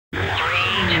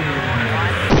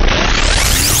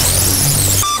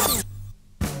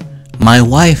My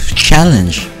wife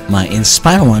challenged my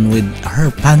Inspire 1 with her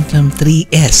Phantom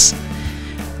 3S.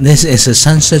 This is a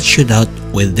sunset shootout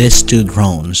with these two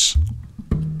drones.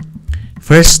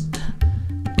 First,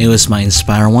 it was my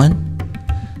Inspire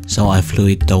 1, so I flew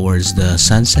it towards the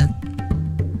sunset.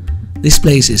 This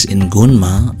place is in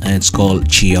Gunma and it's called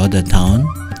Chiyoda Town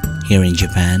here in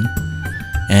Japan.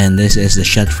 And this is the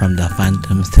shot from the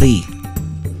Phantom 3.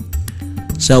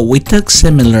 So we took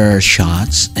similar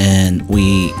shots and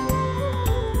we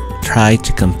tried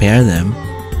to compare them.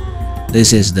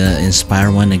 This is the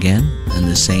Inspire 1 again and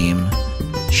the same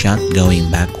shot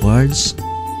going backwards.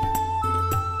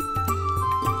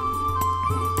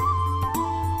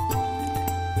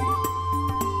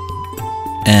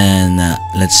 And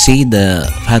let's see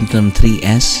the Phantom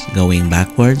 3S going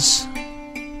backwards.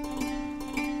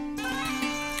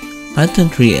 Phantom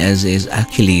 3S is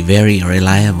actually very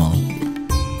reliable.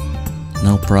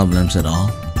 No problems at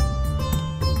all.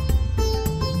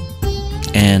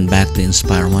 And back to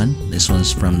Inspire 1. This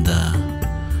one's from the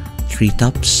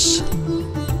treetops.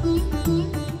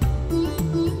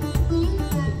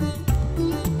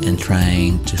 And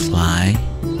trying to fly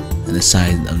on the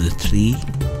side of the tree.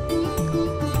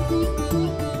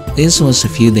 This was a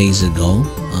few days ago,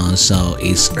 so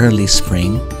it's early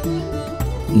spring.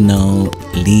 No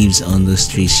leaves on those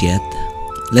trees yet.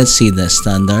 Let's see the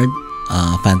standard,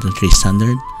 Phantom 3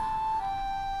 standard.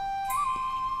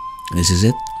 This is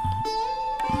it.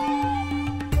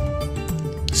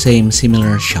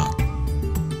 Similar shot.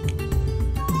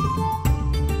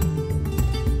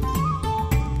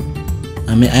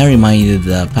 I remind you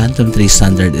the Phantom 3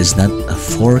 standard is not a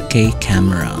 4K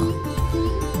camera,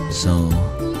 so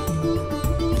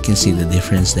you can see the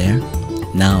difference there.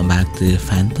 Now back to the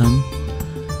Phantom.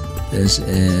 This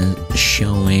is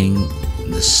showing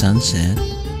the sunset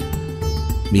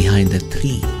behind the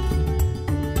tree.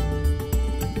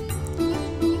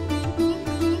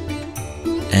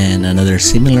 And another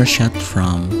similar shot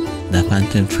from the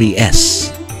Phantom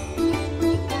 3S.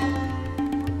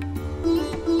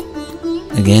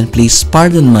 Again, please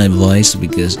pardon my voice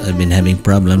because I've been having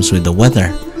problems with the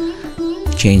weather.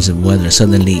 Change of weather.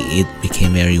 Suddenly it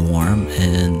became very warm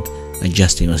and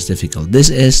adjusting was difficult. This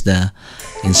is the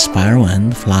Inspire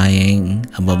 1 flying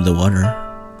above the water.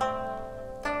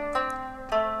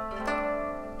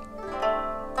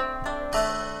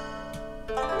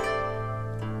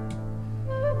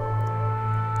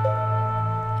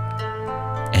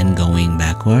 And going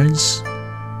backwards.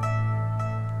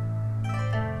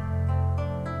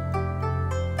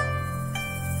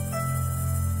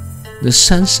 The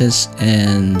sunsets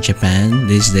in Japan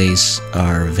these days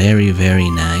are very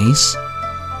nice,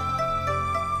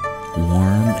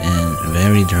 warm and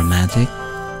very dramatic.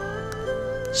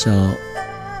 So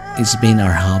it's been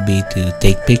our hobby to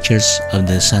take pictures of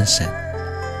the sunset.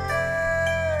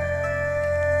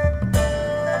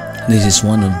 This is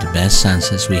one of the best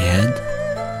sunsets we had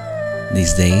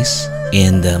these days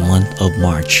in the month of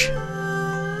March.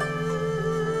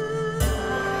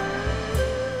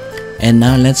 And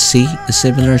now let's see a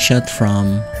similar shot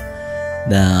from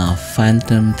the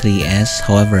Phantom 3S.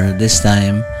 However, this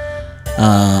time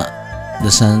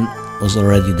the sun was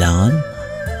already down.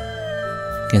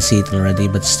 You can see it already,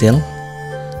 but still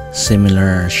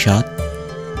similar shot.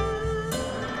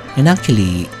 And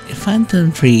actually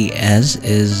Phantom 3S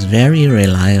is very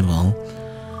reliable.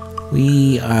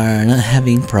 We are not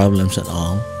having problems at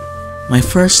all. My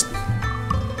first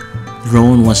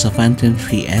drone was a Phantom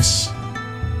 3S,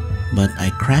 but I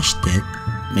crashed it.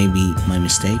 Maybe my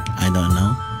mistake, I don't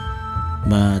know.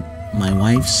 But my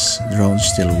wife's drone's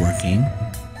still working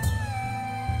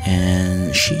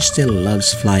and she still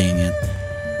loves flying it,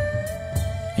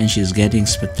 and she's getting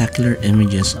spectacular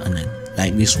images on it,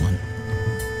 like this one.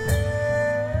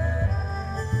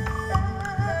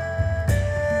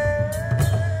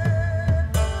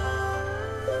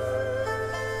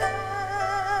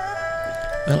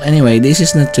 Well, anyway, this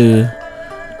is not to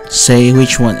say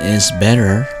which one is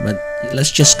better, but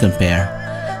let's just compare.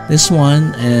 This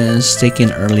one is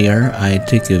taken earlier. I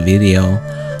took a video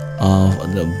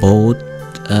of the boat.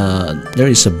 There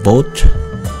is a boat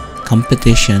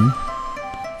competition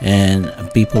and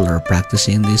people are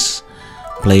practicing. These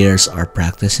players are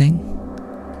practicing.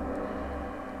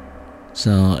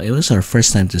 So it was our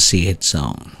first time to see it,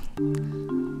 so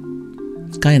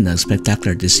it's kind of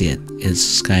spectacular to see it.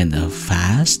 It's kind of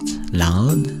fast,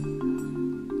 loud,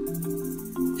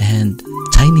 and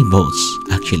tiny boats,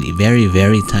 actually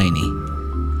very tiny.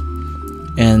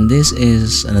 And this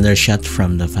is another shot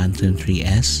from the Phantom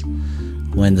 3S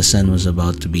when the sun was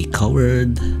about to be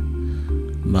covered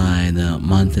by the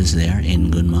mountains there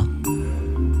in Gunma.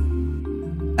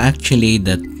 Actually,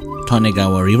 the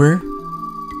Tonegawa River,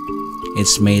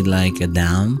 it's made like a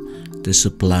dam to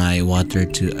supply water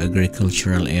to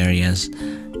agricultural areas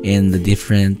in the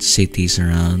different cities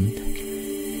around.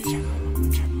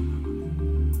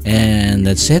 And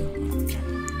that's it.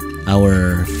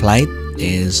 Our flight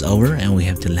is over and we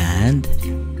have to land.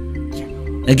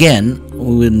 Again,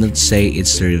 we would not say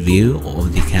it's a review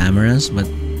of the cameras, but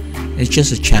it's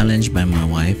just a challenge by my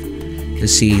wife to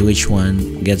see which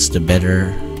one gets the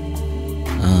better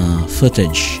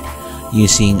footage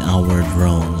using our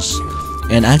drones.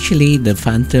 And actually, the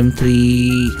Phantom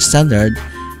 3 standard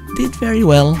did very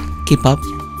well keep up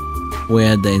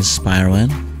with the Inspire one.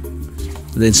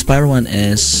 The Inspire one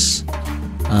is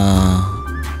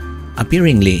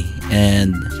appearingly,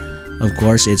 and of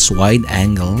course it's wider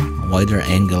angle,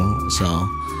 so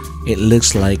it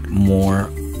looks like more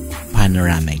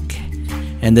panoramic.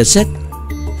 And that's it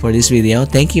for this video.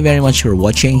 Thank you very much for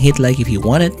watching. Hit like if you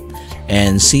want it,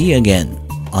 and see you again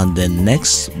on the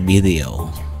next video.